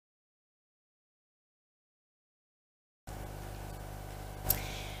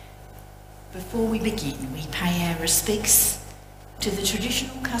Before we begin, we pay our respects to the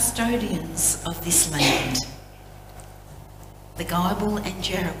traditional custodians of this land, the Gibel and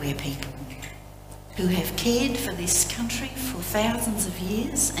Jarraware people, who have cared for this country for thousands of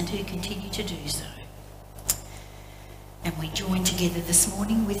years and who continue to do so. And we join together this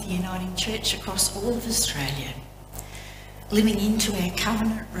morning with the Uniting Church across all of Australia, living into our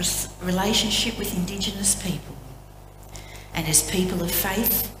covenant relationship with Indigenous people. And as people of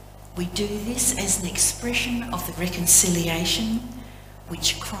faith, we do this as an expression of the reconciliation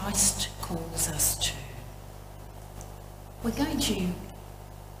which Christ calls us to. We're going to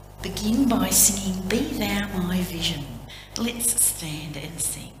begin by singing Be Thou My Vision. Let's stand and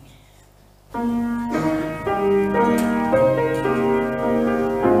sing.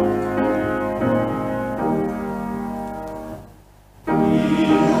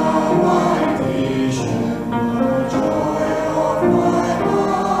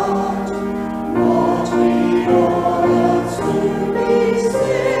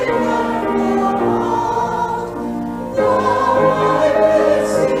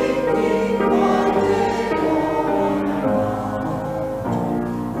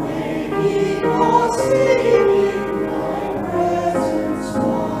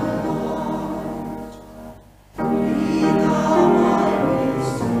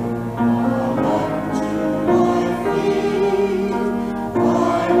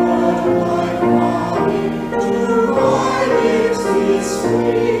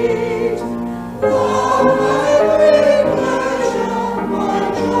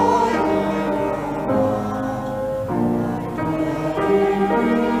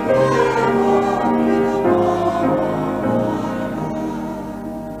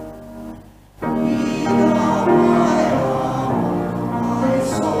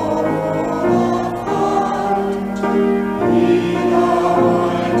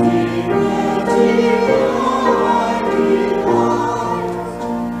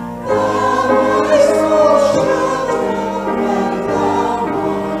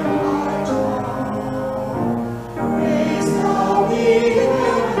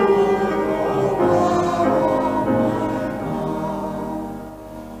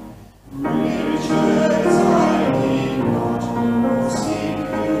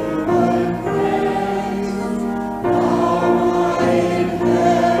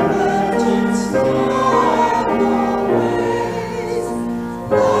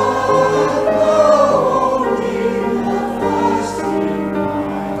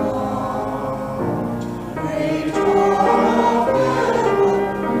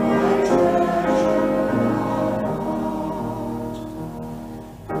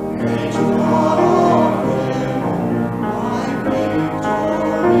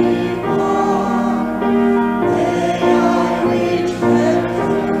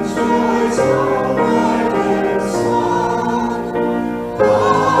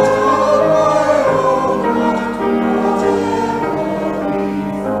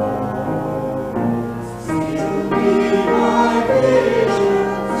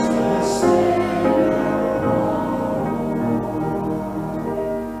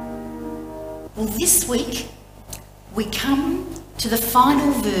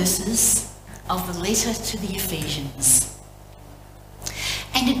 Final verses of the letter to the Ephesians.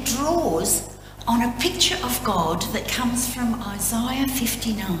 And it draws on a picture of God that comes from Isaiah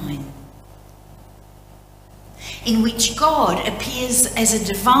 59, in which God appears as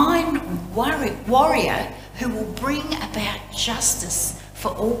a divine warrior who will bring about justice for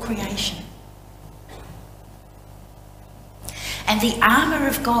all creation. And the armour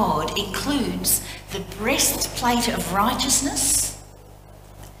of God includes the breastplate of righteousness,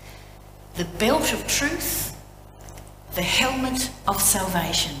 the belt of truth, the helmet of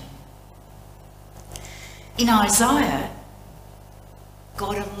salvation. In Isaiah,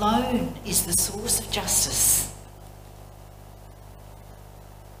 God alone is the source of justice.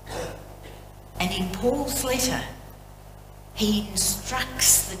 And in Paul's letter, he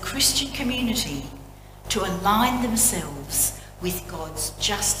instructs the Christian community to align themselves with God's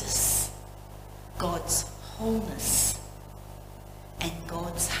justice, God's wholeness, and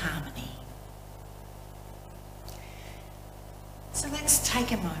God's harmony. So let's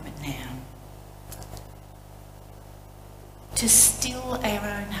take a moment now to still our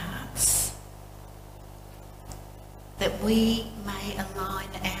own hearts, that we may align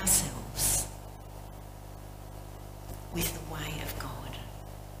ourselves with the way of God.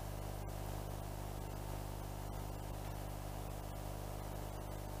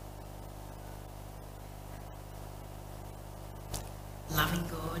 Loving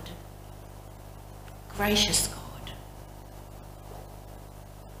God, gracious God,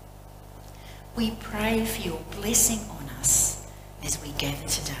 we pray for your blessing on us as we gather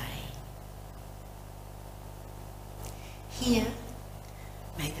today. Here,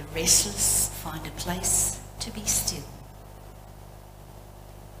 may the restless find a place to be still,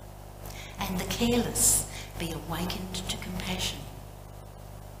 and the careless be awakened to compassion.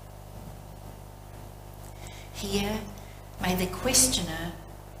 Here, may the questioner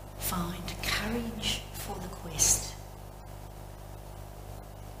find courage for the quest,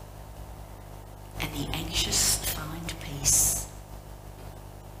 and the anxious find peace.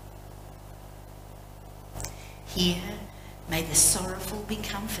 Here, may the sorrowful be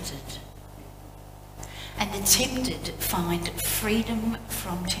comforted, and the tempted find freedom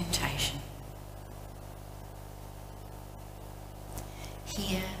from temptation.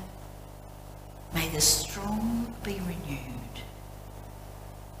 Here, may the strong be renewed,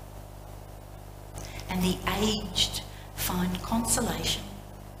 and the aged find consolation,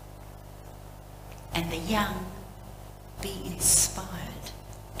 and the young be inspired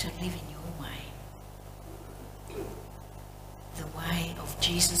to live in your way. The way of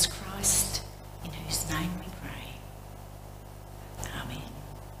Jesus Christ, in whose name we pray. Amen.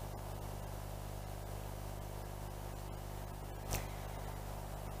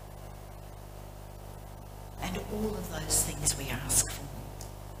 And all of those things we ask for,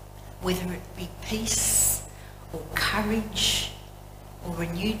 whether it be peace or courage or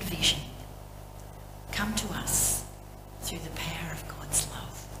renewed vision, come to us through the power of God's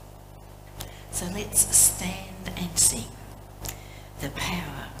love. So let's stand and sing the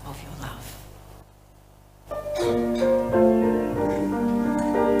power of your love.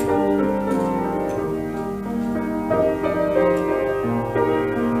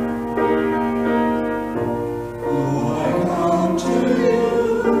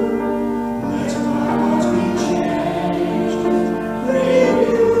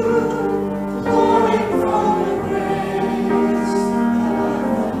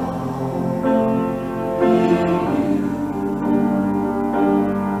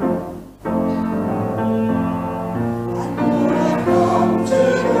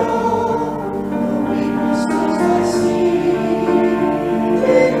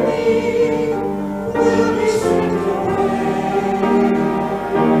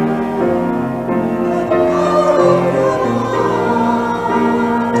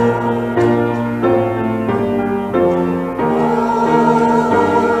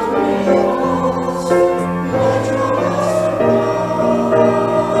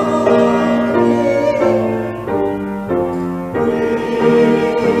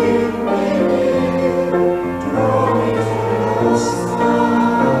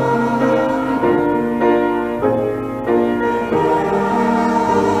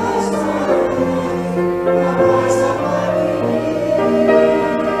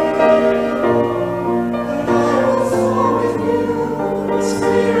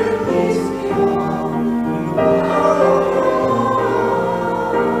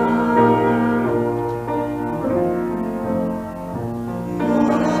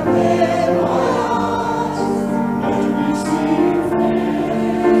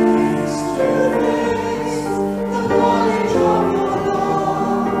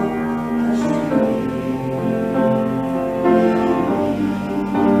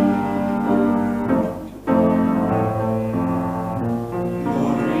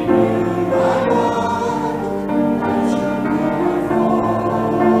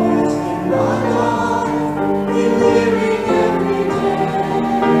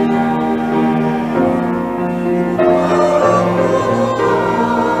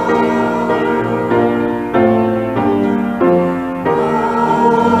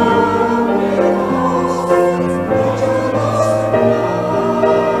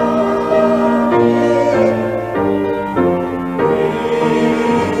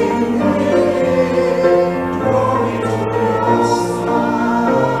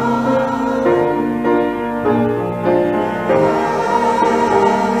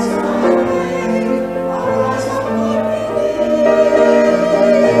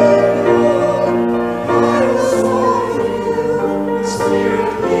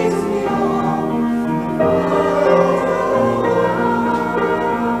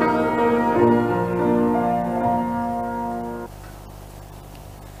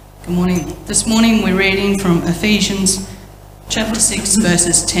 This morning we're reading from Ephesians chapter 6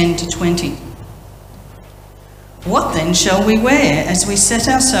 verses 10 to 20. What then shall we wear as we set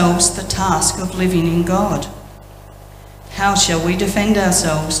ourselves the task of living in God? How shall we defend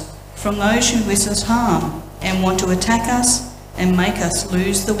ourselves from those who wish us harm and want to attack us and make us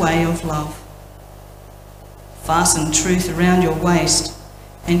lose the way of love? Fasten truth around your waist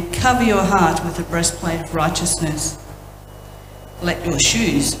and cover your heart with the breastplate of righteousness. Let your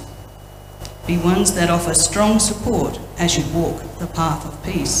shoes be ones that offer strong support as you walk the path of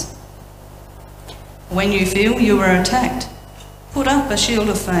peace. When you feel you are attacked, put up a shield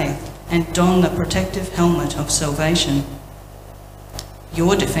of faith and don the protective helmet of salvation.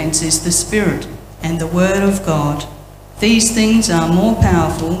 Your defence is the Spirit and the Word of God. These things are more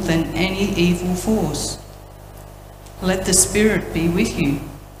powerful than any evil force. Let the Spirit be with you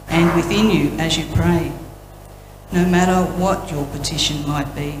and within you as you pray, no matter what your petition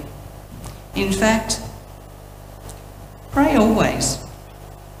might be. In fact, pray always.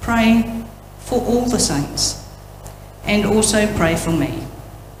 Pray for all the saints, and also pray for me.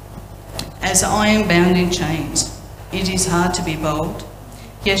 As I am bound in chains, it is hard to be bold,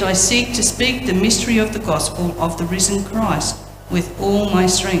 yet I seek to speak the mystery of the gospel of the risen Christ with all my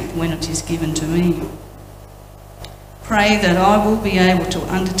strength when it is given to me. Pray that I will be able to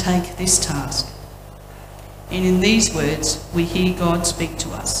undertake this task. And in these words, we hear God speak to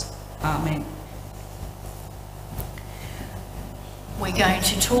us. Amen. We're going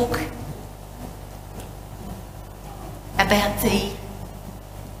to talk about the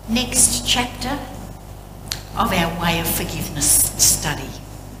next chapter of our Way of Forgiveness study.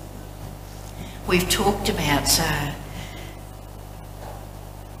 We've talked about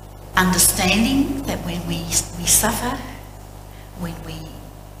understanding that when we suffer, when we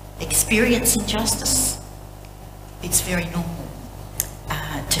experience injustice, it's very normal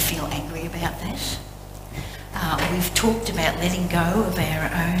to feel angry about that. We've talked about letting go of our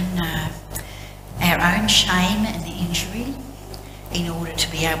own shame and injury in order to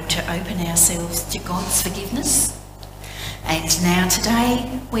be able to open ourselves to God's forgiveness. And now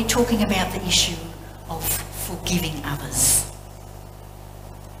today we're talking about the issue of forgiving others.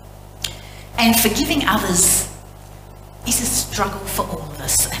 And forgiving others is a struggle for all of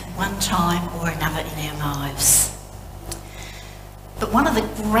us at one time or another in our lives. But one of the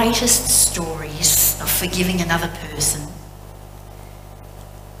greatest stories of forgiving another person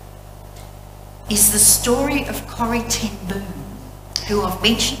is the story of Corrie ten Boom, who I've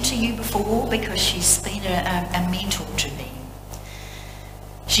mentioned to you before because she's been a mentor to me.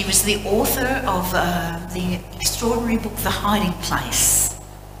 She was the author of the extraordinary book, The Hiding Place.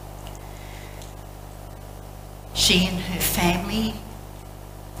 She and her family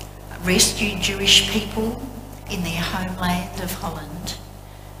rescued Jewish people in their homeland of Holland,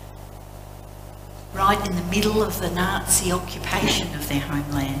 right in the middle of the Nazi occupation of their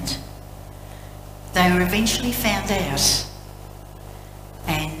homeland. They were eventually found out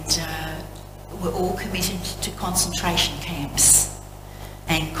and were all committed to concentration camps.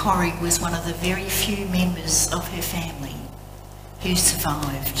 And Corrie was one of the very few members of her family who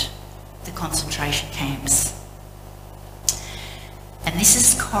survived the concentration camps. And this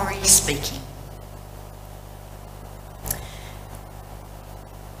is Corrie speaking.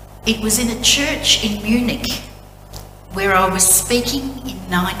 It was in a church in Munich where I was speaking in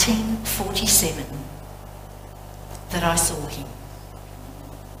 1947 that I saw him.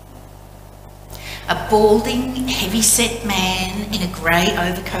 A balding, heavy-set man in a grey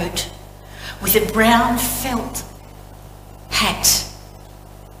overcoat with a brown felt hat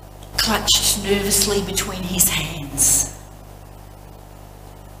clutched nervously between his hands.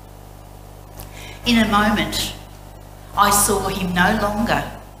 In a moment, I saw him no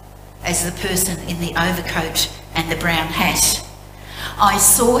longer as the person in the overcoat and the brown hat. I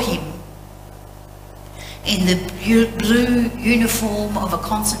saw him in the blue uniform of a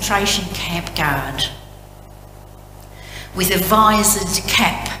concentration camp guard with a visored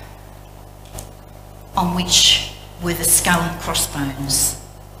cap on which were the skull and crossbones.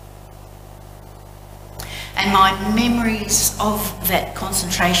 And my memories of that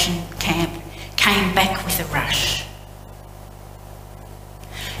concentration camp came back with a rush.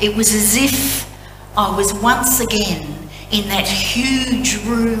 It was as if I was once again in that huge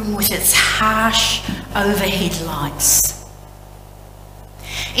room with its harsh overhead lights.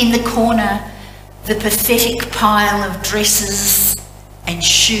 In the corner, the pathetic pile of dresses and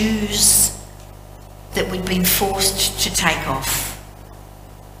shoes that we'd been forced to take off.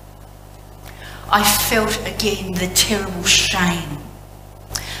 I felt again the terrible shame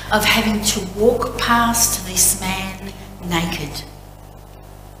of having to walk past this man naked.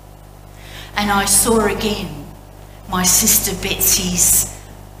 And I saw again my sister Betsy's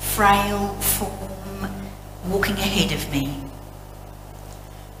frail form walking ahead of me,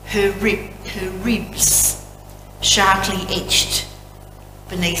 her ribs sharply etched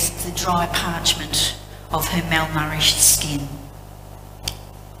beneath the dry parchment of her malnourished skin.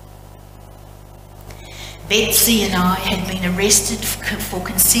 Betsy and I had been arrested for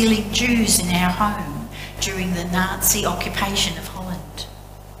concealing Jews in our home during the Nazi occupation of Holland.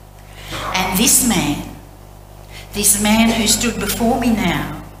 And this man who stood before me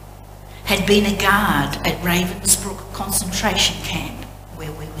now, had been a guard at Ravensbrück concentration camp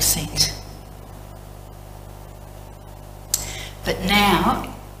where we were sent. But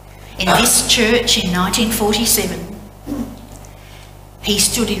now, in this church in 1947, he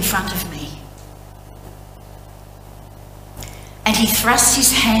stood in front of me. And he thrust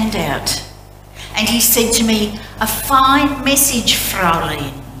his hand out and he said to me, "A fine message,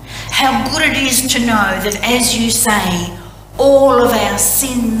 Fraulein. How good it is to know that, as you say, all of our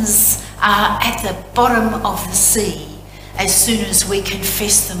sins are at the bottom of the sea as soon as we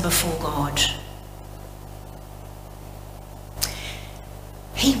confess them before God."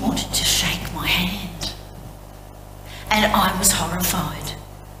 He wanted to shake my hand, and I was horrified.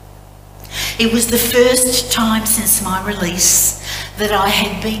 It was the first time since my release that I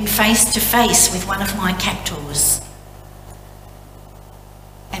had been face to face with one of my captors,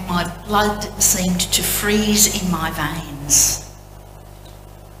 and my blood seemed to freeze in my veins.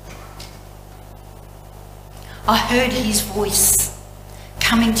 I heard his voice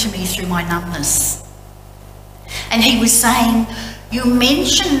coming to me through my numbness, and he was saying, "You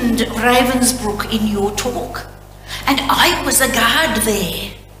mentioned Ravensbrück in your talk, and I was a guard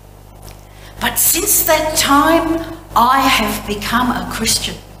there. But since that time, I have become a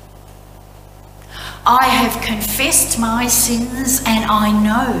Christian. I have confessed my sins, and I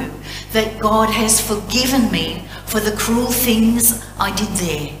know that God has forgiven me for the cruel things I did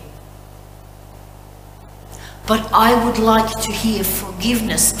there. But I would like to hear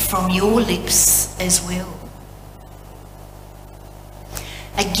forgiveness from your lips as well."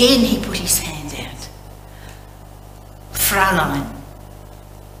 Again he put his hand out. "Fraulein,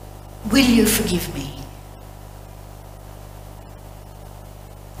 will you forgive me?"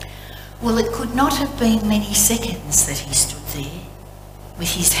 Well, it could not have been many seconds that he stood there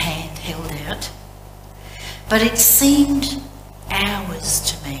with his hand held out, but it seemed hours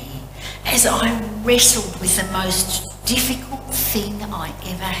to me as I wrestled with the most difficult thing I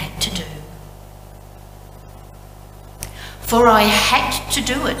ever had to do. For I had to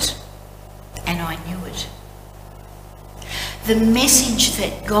do it, and I knew it. The message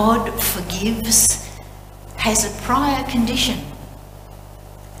that God forgives has a prior condition: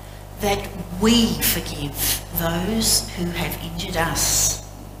 that we forgive those who have injured us.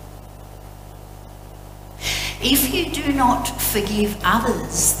 If you do not forgive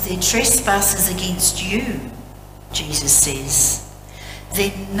others their trespasses against you, Jesus says,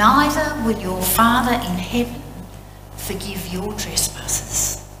 then neither will your Father in heaven forgive your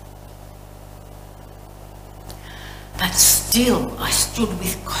trespasses. But still I stood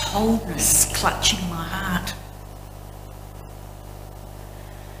with coldness clutching my heart.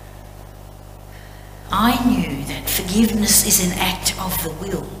 I knew that forgiveness is an act of the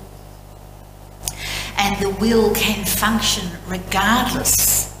will, and the will can function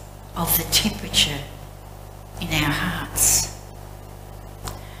regardless of the temperature in our hearts.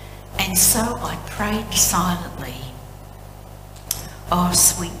 And so I prayed silently, "Oh,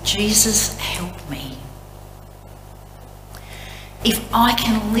 sweet Jesus, help me. If I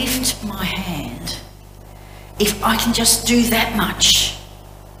can lift my hand, if I can just do that much,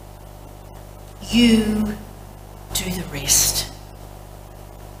 you do the rest."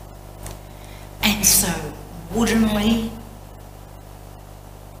 And so, woodenly,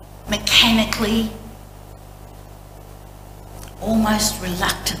 mechanically, almost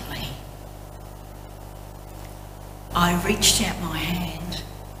reluctantly, I reached out my hand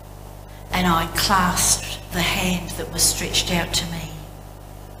and I clasped the hand that was stretched out to me.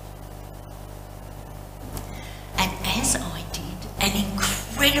 And as I did, an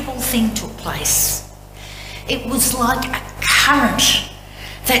incredible thing took place. It was like a current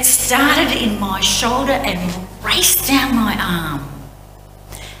that started in my shoulder and raced down my arm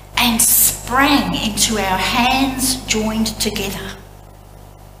and sprang into our hands joined together.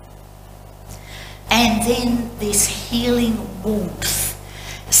 And then this healing warmth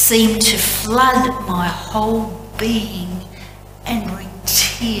seemed to flood my whole being and bring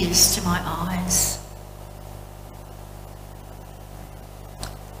tears to my eyes.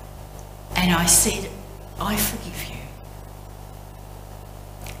 And I said, "I forgive you.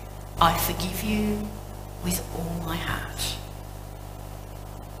 I forgive you with all my heart."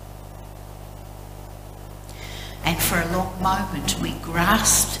 And for a long moment we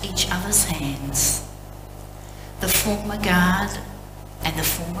grasped each other's hands, the former guard and the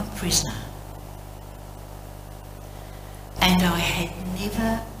former prisoner. And I had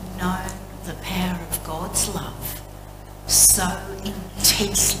never known the power of God's love so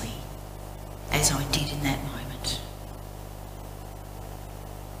intensely as I did in that moment.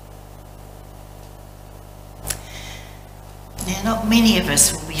 Now, not many of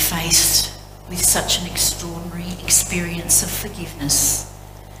us will be faced with such an extraordinary experience of forgiveness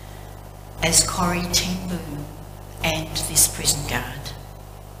as Corrie ten Boom and this prison guard.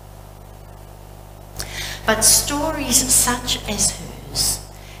 But stories such as hers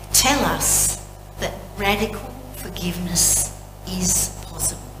tell us that radical forgiveness is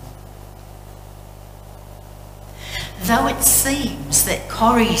possible. Though it seems that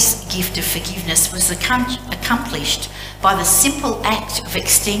Corrie's gift of forgiveness was accomplished by the simple act of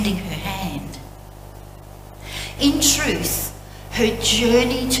extending her hand, in truth, her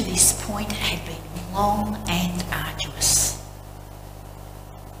journey to this point had been long and arduous.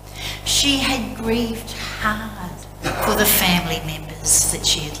 She had grieved hard for the family members that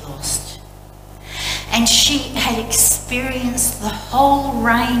she had lost, and she had experienced the whole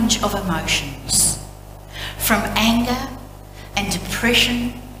range of emotions, from anger and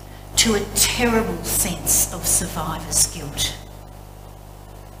depression to a terrible sense of survivor's guilt.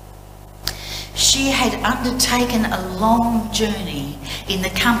 She had undertaken a long journey in the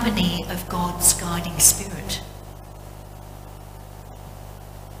company of God's guiding spirit.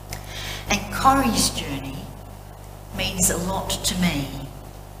 And Corrie's journey means a lot to me,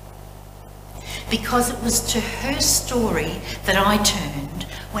 because it was to her story that I turned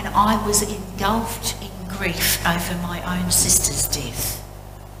when I was engulfed in grief over my own sister's death.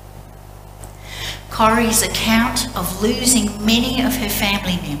 Corrie's account of losing many of her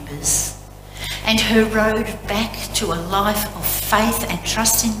family members and her road back to a life of faith and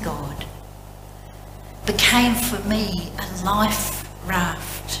trust in God became for me a life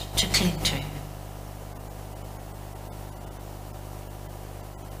raft to cling to.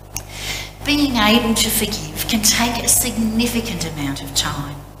 Being able to forgive can take a significant amount of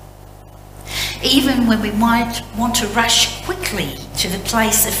time, even when we might want to rush quickly to the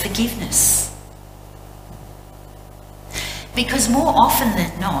place of forgiveness. Because more often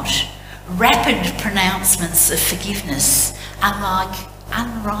than not, rapid pronouncements of forgiveness are like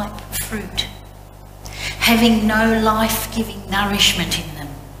unripe fruit, having no life-giving nourishment in them.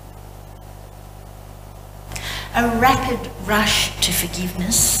 A rapid rush to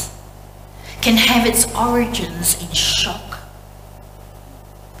forgiveness can have its origins in shock,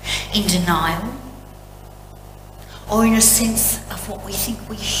 in denial, or in a sense of what we think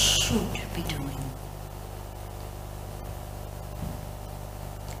we should be doing.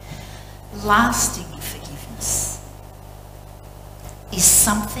 Lasting forgiveness is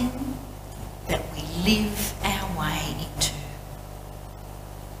something that we live our way into.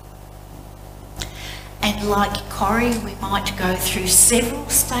 And like Corrie, we might go through several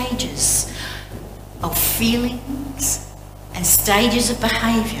stages of feelings and stages of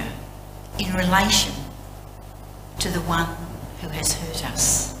behaviour in relation to the one who has hurt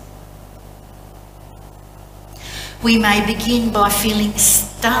us. We may begin by feeling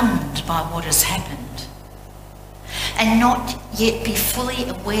stunned by what has happened and not yet be fully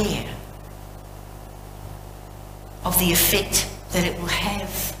aware of the effect that it will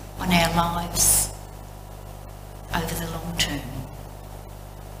have on our lives over the long term.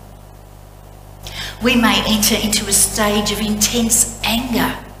 We may enter into a stage of intense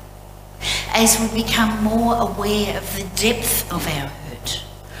anger as we become more aware of the depth of our hurt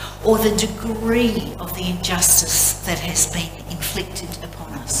or the degree of the injustice that has been inflicted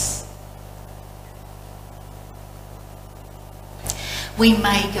upon us. We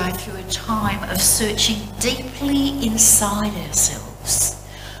may go through a time of searching deeply inside ourselves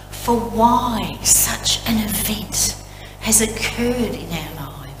for why such an event has occurred in our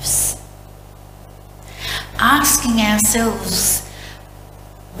lives. Asking ourselves,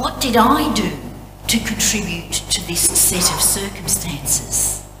 what did I do to contribute to this set of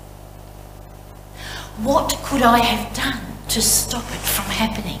circumstances? What could I have done to stop it from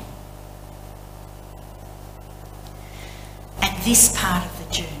happening? And this part of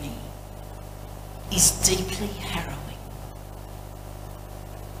the journey is deeply harrowing.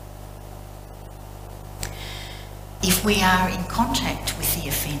 If we are in contact with the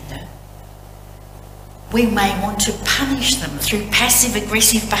offender, we may want to punish them through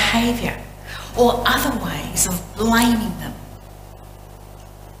passive-aggressive behaviour or other ways of blaming them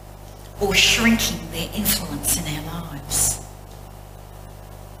or shrinking their influence in our lives.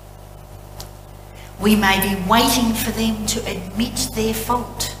 We may be waiting for them to admit their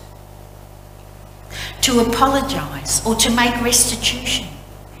fault, to apologise or to make restitution.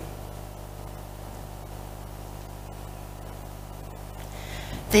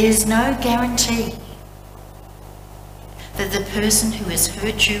 There is no guarantee that the person who has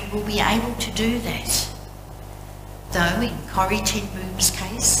hurt you will be able to do that. Though in Corrie ten Boom's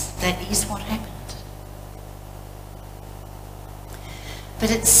case, that is what happened.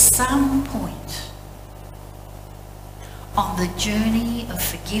 But at some point on the journey of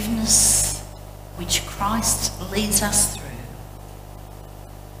forgiveness which Christ leads us through,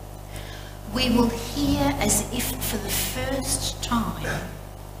 we will hear as if for the first time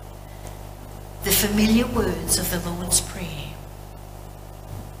the familiar words of the Lord's Prayer.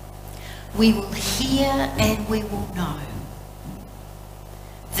 We will hear and we will know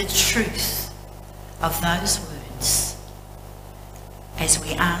the truth of those words as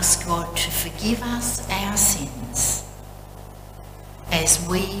we ask God to forgive us our sins as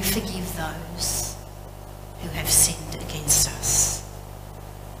we forgive those who have sinned against us.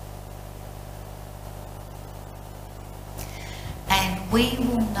 And we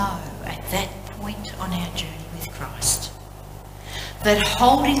will know at that point on our journey with Christ that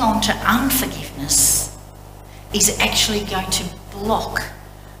holding on to unforgiveness is actually going to block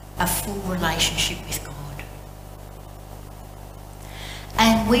a full relationship with God.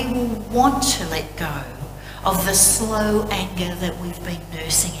 And we will want to let go of the slow anger that we've been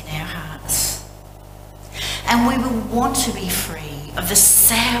nursing in our hearts. And we will want to be free of the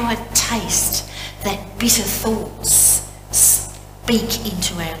sour taste that bitter thoughts speak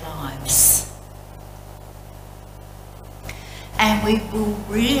into our lives. And we will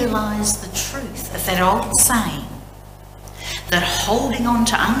realise the truth of that old saying that holding on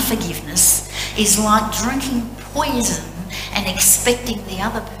to unforgiveness is like drinking poison and expecting the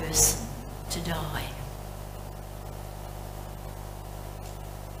other person to die.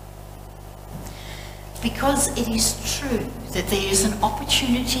 Because it is true that there is an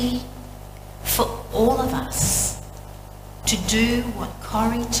opportunity for all of us to do what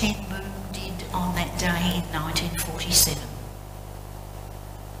Corrie ten Boom did on that day in 1947.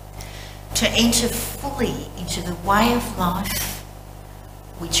 To enter fully into the way of life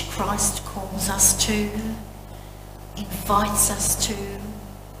which Christ calls us to, invites us to,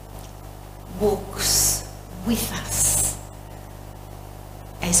 walks with us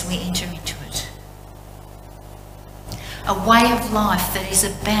as we enter into it. A way of life that is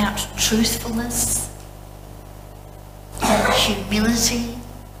about truthfulness, humility,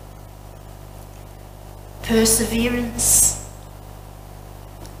 perseverance,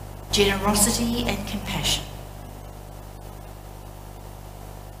 generosity and compassion.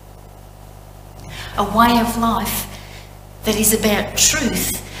 A way of life that is about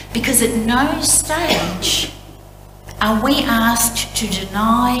truth, because at no stage are we asked to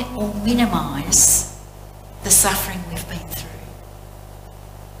deny or minimise the suffering we've been through.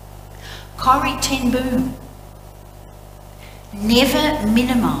 Corrie ten Boom never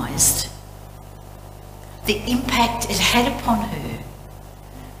minimised the impact it had upon her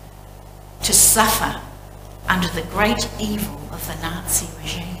to suffer under the great evil of the Nazi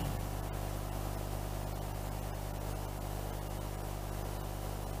regime.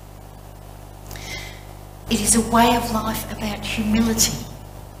 It is a way of life about humility,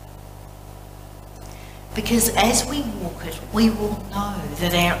 because as we walk it, we will know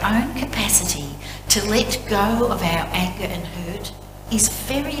that our own capacity to let go of our anger and hurt is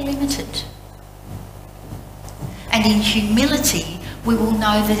very limited. And in humility, we will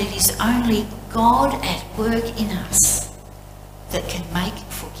know that it is only God at work in us that can make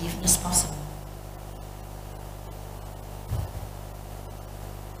forgiveness possible.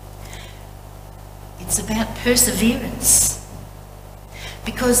 It's about perseverance,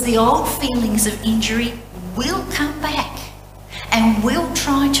 because the old feelings of injury will come back and will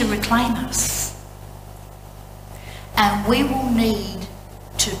try to reclaim us. And we will need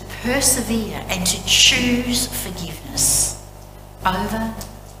to persevere and to choose forgiveness over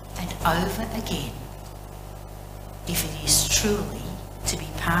and over again if it is truly to be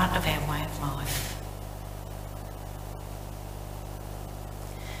part of our way of life.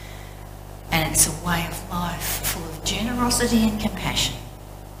 And it's a way of life full of generosity and compassion,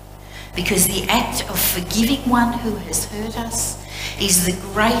 because the act of forgiving one who has hurt us is the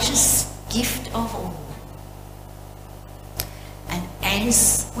greatest gift of all. And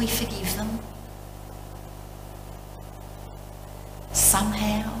as we forgive them,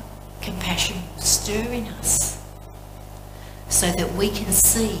 somehow compassion will stir in us so that we can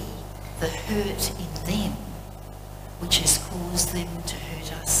see the hurt in them which has caused them to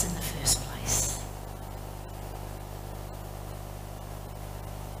hurt us in the first place.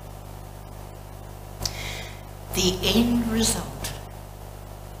 The end result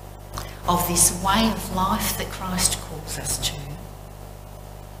of this way of life that Christ calls us to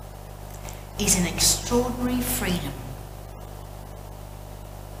is an extraordinary freedom.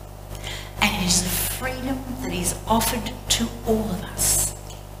 And it is a freedom that is offered to all of us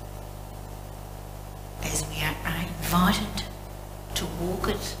as we are invited to walk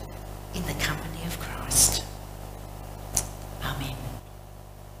it in the company of Christ. Amen.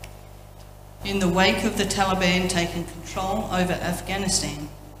 In the wake of the Taliban taking control over Afghanistan,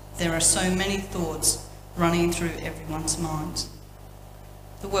 there are so many thoughts running through everyone's minds.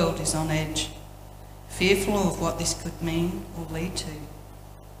 The world is on edge, fearful of what this could mean or lead to.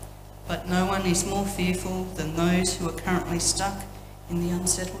 But no one is more fearful than those who are currently stuck in the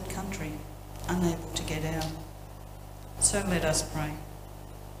unsettled country, unable to get out. So let us pray.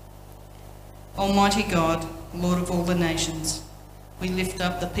 Almighty God, Lord of all the nations, we lift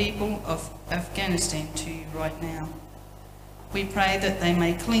up the people of Afghanistan to you right now. We pray that they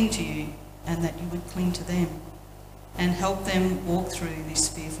may cling to you and that you would cling to them and help them walk through this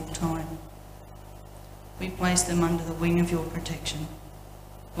fearful time. We place them under the wing of your protection,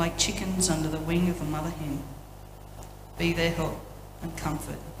 like chickens under the wing of a mother hen. Be their help and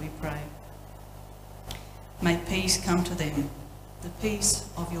comfort, we pray. May peace come to them, the peace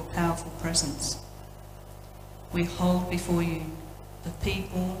of your powerful presence. We hold before you the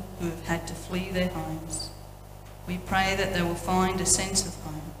people who have had to flee their homes. We pray that they will find a sense of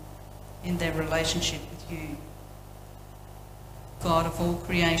home in their relationship with you. God of all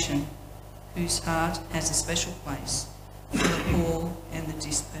creation, whose heart has a special place for the poor and the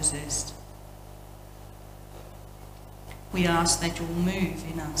dispossessed. We ask that you will move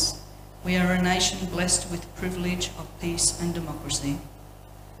in us. We are a nation blessed with the privilege of peace and democracy.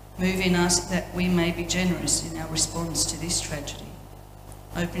 Move in us that we may be generous in our response to this tragedy,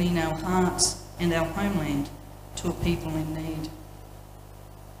 opening our hearts and our homeland to a people in need.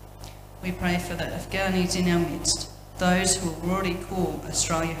 We pray for the Afghanis in our midst, those who already call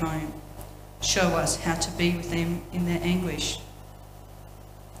Australia home. Show us how to be with them in their anguish.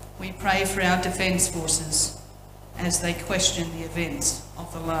 We pray for our Defence Forces as they question the events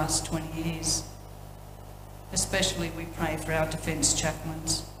of the last 20 years. Especially we pray for our Defence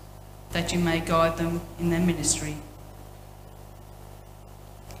chaplains, that you may guide them in their ministry.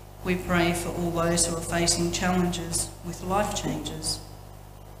 We pray for all those who are facing challenges with life changes.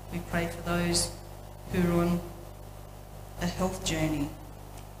 We pray for those who are on a health journey,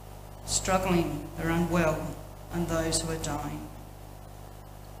 struggling or unwell, and those who are dying.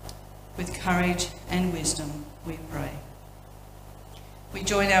 With courage and wisdom, we pray. We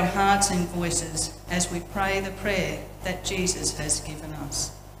join our hearts and voices as we pray the prayer that Jesus has given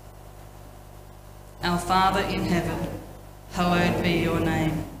us. Our Father in heaven, hallowed be your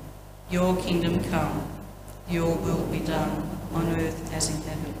name. Your kingdom come, your will be done on earth as in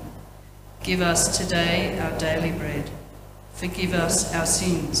heaven. Give us today our daily bread. Forgive us our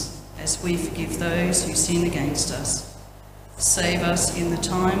sins as we forgive those who sin against us. Save us in the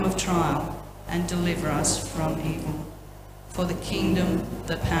time of trial and deliver us from evil. For the kingdom,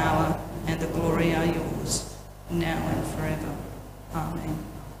 the power and the glory are yours, now and forever.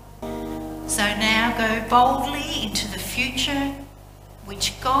 Amen. So now go boldly into the future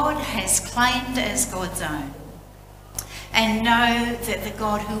which God has claimed as God's own, and know that the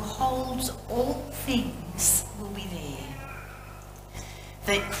God who holds all things will be there.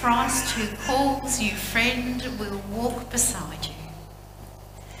 That Christ who calls you friend will walk beside you,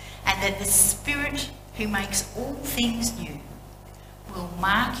 and that the Spirit who makes all things new will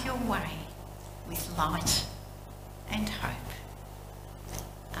mark your way with light and hope.